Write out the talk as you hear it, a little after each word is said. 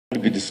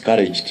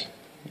discouraged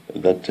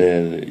that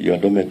your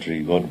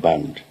dormitory got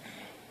banned.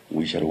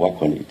 We shall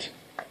work on it.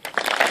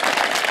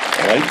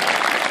 All right?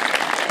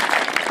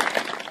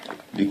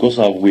 Because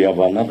we have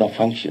another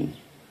function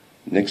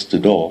next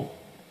door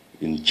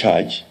in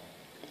charge,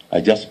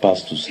 I just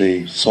passed to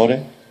say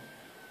sorry,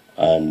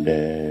 and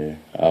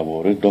I've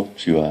already talked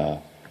to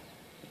your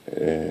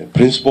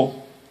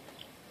principal,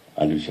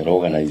 and we shall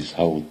organize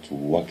how to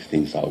work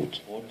things out.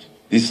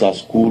 This is a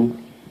school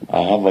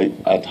I have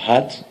at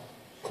heart.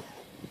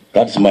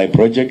 That's my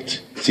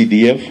project,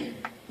 CDF.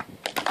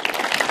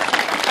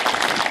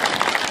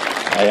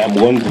 I am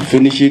going to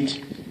finish it,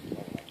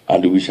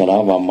 and we shall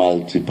have a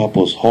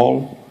multi-purpose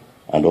hall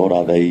and all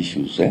other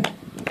issues.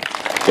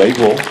 Kwa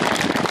hivyo,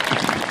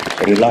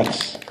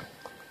 relax.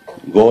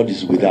 God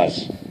is with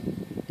us.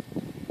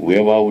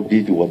 Whoever who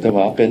did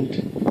whatever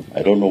happened,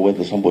 I don't know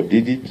whether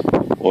somebody did it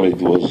or it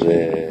was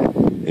a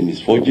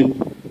misfortune.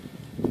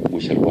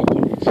 We shall work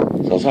on it.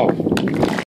 Sawa sawa.